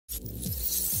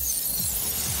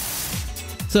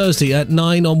Thursday at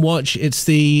 9 on Watch. It's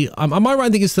the... am I right? I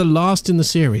think it's the last in the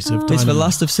series of Dynamo. It's the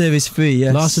last of Series 3,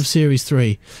 yes. Last of Series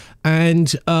 3. And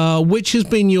what's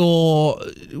been your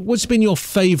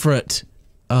favourite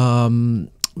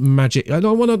magic? I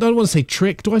don't want to say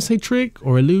trick. Do I say trick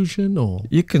or illusion or?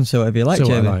 You can say whatever you like,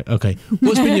 Jamie. Like. Okay.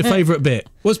 What's been your favourite bit?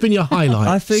 What's been your highlight?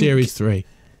 I think Series 3.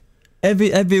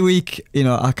 Every week, you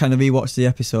know, I kind of rewatch the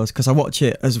episodes because I watch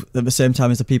it at the same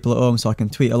time as the people at home, so I can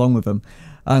tweet along with them.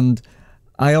 And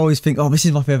I always think, oh, this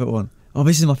is my favourite one. Oh,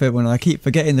 this is my favourite one. And I keep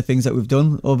forgetting the things that we've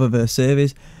done over the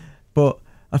series. But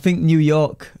I think New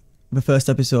York, the first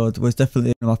episode, was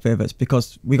definitely one of my favourites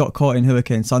because we got caught in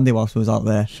Hurricane Sandy whilst we was out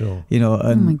there. Sure. You know,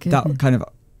 and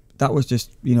that was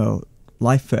just, you know,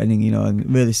 life-threatening, you know,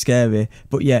 and really scary.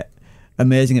 But yet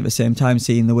amazing at the same time,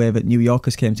 seeing the way that New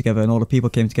Yorkers came together and all the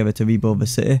people came together to rebuild the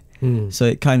city. So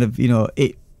it kind of, you know,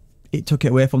 it took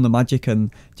it away from the magic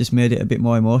and just made it a bit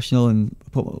more emotional and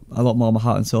put a lot more of my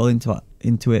heart and soul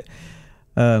into it.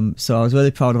 So I was really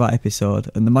proud of that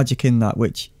episode and the magic in that,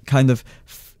 which kind of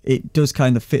it does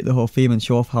kind of fit the whole theme and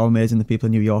show off how amazing the people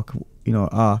in New York, you know,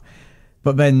 are.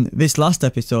 But then this last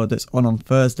episode that's on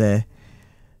Thursday,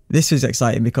 this was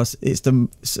exciting because it's some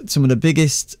of the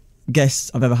biggest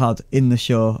guests I've ever had in the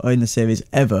show or in the series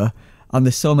ever, and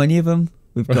there's so many of them.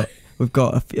 We've got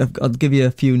I'll give you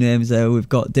a few names there. We've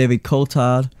got David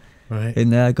Coulthard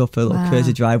in there. Go for a little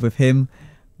crazy drive with him.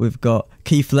 We've got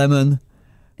Keith Lemon.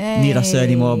 Need I say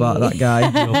any more about that guy?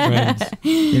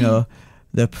 You know,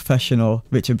 the professional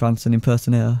Richard Branson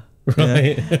impersonator.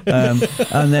 Right. Yeah.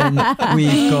 And then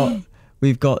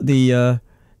we've got the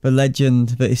legend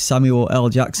that is Samuel L.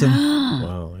 Jackson.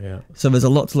 Wow, yeah. So there's a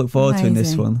lot to look forward to in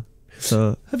this one.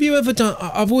 So, have you ever done?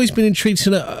 I've always been intrigued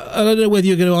to know. I don't know whether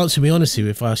you're going to answer me honestly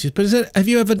if I ask you, but have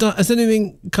you ever done? Has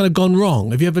anything kind of gone wrong?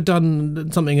 Have you ever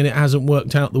done something and it hasn't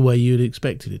worked out the way you'd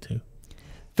expected it to?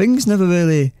 Things never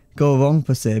really go wrong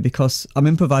per se because I'm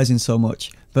improvising so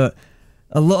much, but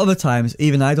a lot of the times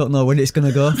even I don't know when it's going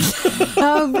to go.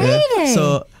 Oh, really? Yeah.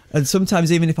 So, and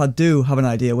sometimes even if I do have an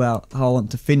idea how I want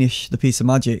to finish the piece of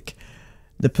magic,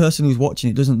 the person who's watching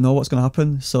it doesn't know what's going to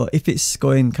happen. So if it's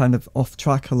going kind of off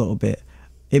track a little bit,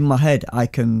 in my head I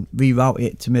can reroute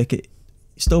it to make it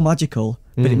still magical,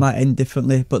 but it might end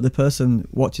differently. But the person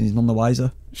watching is none the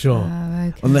wiser. Sure. Oh,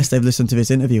 okay. Unless they've listened to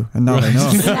this interview and now they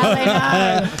know. Now they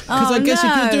know. Because I guess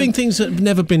if you're doing things that have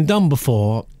never been done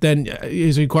before, then,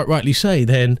 as you quite rightly say,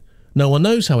 then no one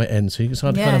knows how it ends. So it's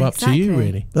kind of up to you,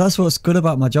 really. But that's what's good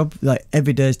about my job. Like,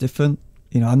 every day is different.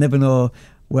 You know, I never know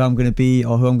where I'm going to be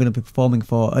or who I'm going to be performing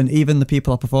for. And even the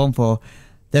people I perform for,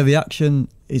 their reaction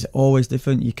is always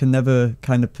different. You can never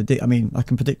kind of predict. I mean, I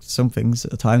can predict some things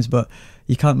at times, but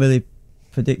you can't really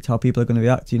predict how people are going to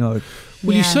react, you know.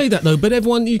 Well, you say that though, but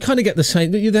everyone, you kind of get the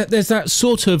same. There's that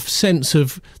sort of sense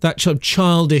of that sort of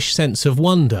childish sense of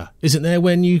wonder, isn't there?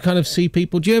 When you kind of see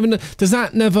people, do you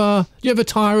ever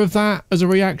tire of that as a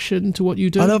reaction to what you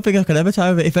do? I don't think I could ever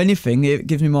tire of it. If anything, it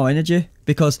gives me more energy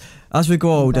because as we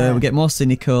grow older, we get more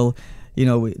cynical. You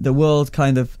know, the world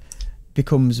kind of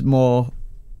becomes more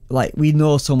like we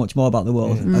know so much more about the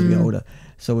world as we get older.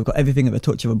 So we've got everything at the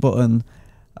touch of a button,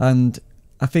 and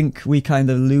I think we kind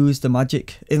of lose the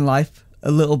magic in life a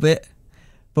little bit.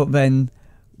 But then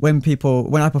when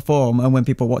I perform and when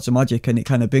people watch the magic and it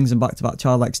kind of brings them back to that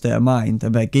childlike state of mind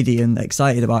and they're giddy and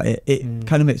excited about it, it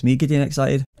kind of makes me giddy and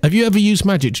excited. Have you ever used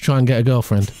magic to try and get a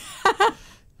girlfriend?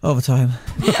 All the time.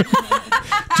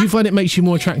 Do you find it makes you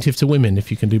more attractive to women if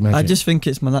you can do magic? I just think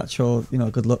it's my natural, you know,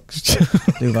 good looks to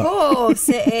do that. Of course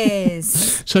it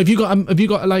is. So have you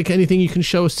got like anything you can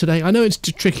show us today? I know it's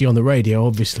tricky on the radio,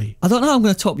 obviously. I don't know how I'm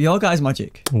going to top your guys'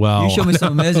 magic. Well, you show me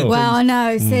some amazing things. Well, I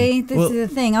know. See, this is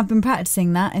the thing. I've been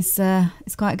practicing that.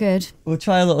 It's quite good. We'll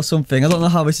try a little something. I don't know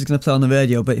how this is going to play on the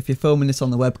radio, but if you're filming this on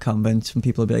the webcam, then some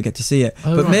people will be able to get to see it.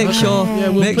 But make sure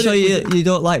you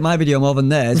don't like my video more than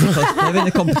theirs because they're in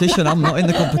the competition. I'm not in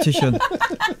the competition.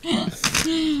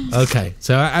 Okay,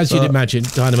 so as you'd imagine,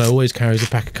 Dynamo always carries a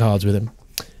pack of cards with him.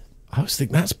 I always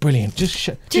think that's brilliant. Just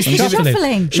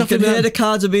shuffling. You can hear the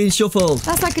cards are being shuffled.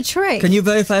 That's like a trick. Can you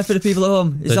verify for the people at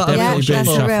home? Is that definitely being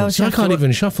that's a real shuffled? So I can't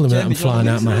even shuffle them without them flying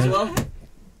out my head. Well?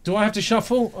 Do I have to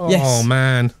shuffle? Yes. Oh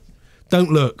man,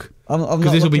 don't look,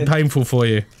 because this will be painful for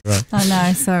you. Right. Oh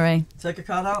no, sorry. Take a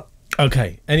card out.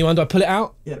 Okay. Anyone? Do I pull it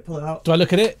out? Yeah, pull it out. Do I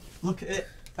look at it? Look at it.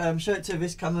 Show it to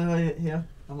this camera here.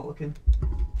 I'm not looking.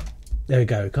 There we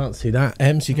go. Can't see that.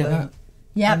 Ems, you get that?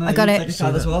 Yeah, I got Take it. a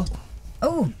card as well.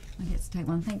 Oh, I get to take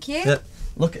one. Thank you. Yeah.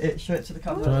 Look at it. Show it to the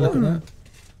camera. Do I look at that?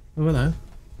 Oh, hello.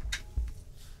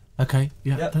 Okay.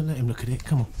 Yeah. Yep. Don't let him look at it.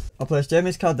 Come on. I'll place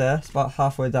Jamie's card there. It's about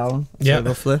halfway down. Yeah.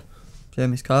 Roughly.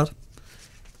 Jamie's card.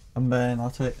 And then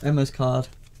I'll take Emma's card.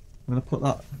 I'm going to put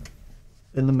that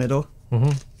in the middle.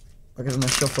 Mm-hmm. I'll give him a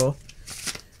shuffle.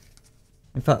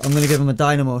 In fact, I'm going to give him a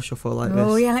Dynamo shuffle like this.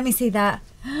 Oh, yeah, let me see that.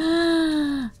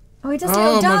 Oh, he does a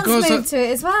Oh, little my dance God, move to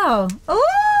it as well.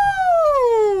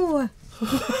 Ooh! Did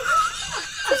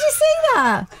you see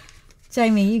that?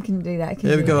 Jamie, you can do that.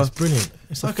 Here we go. It's brilliant.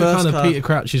 It's like a first kind of card. Peter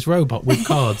Crouch's robot with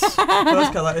cards. First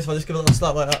card like this one, just give it a little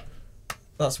slap like that.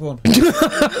 That's one. Yeah.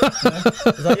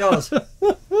 Is that yours?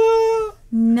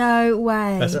 No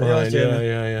way. That's Is that mine. yours, Jamie?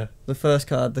 Yeah. The first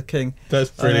card, the king. That's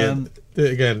brilliant. Do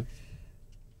it again.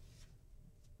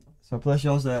 So place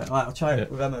yours there. Right, I'll try it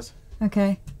with Emma's.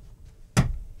 Okay.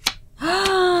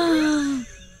 Hang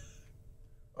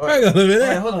on a minute.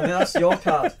 Hey, hold on, that's your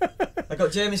card. I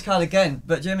got Jamie's card again,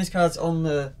 but Jamie's card's on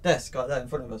the desk right there in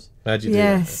front of us. How'd you do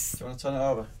Yes. Do you want to turn it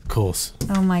over? Of course.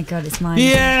 Oh my God, it's mine.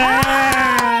 Yeah!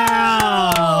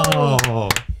 Oh,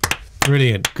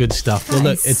 brilliant. Good stuff. Well, That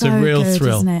look, is it's so a real good,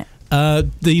 thrill. isn't it?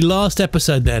 The last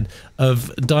episode then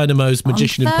of Dynamo's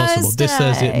Magician Impossible this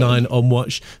Thursday at 9 on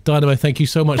Watch. Dynamo, thank you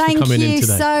so much for coming in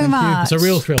today. Thank you so much. It's a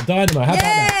real thrill. Dynamo, how about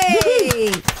that?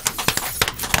 Yay!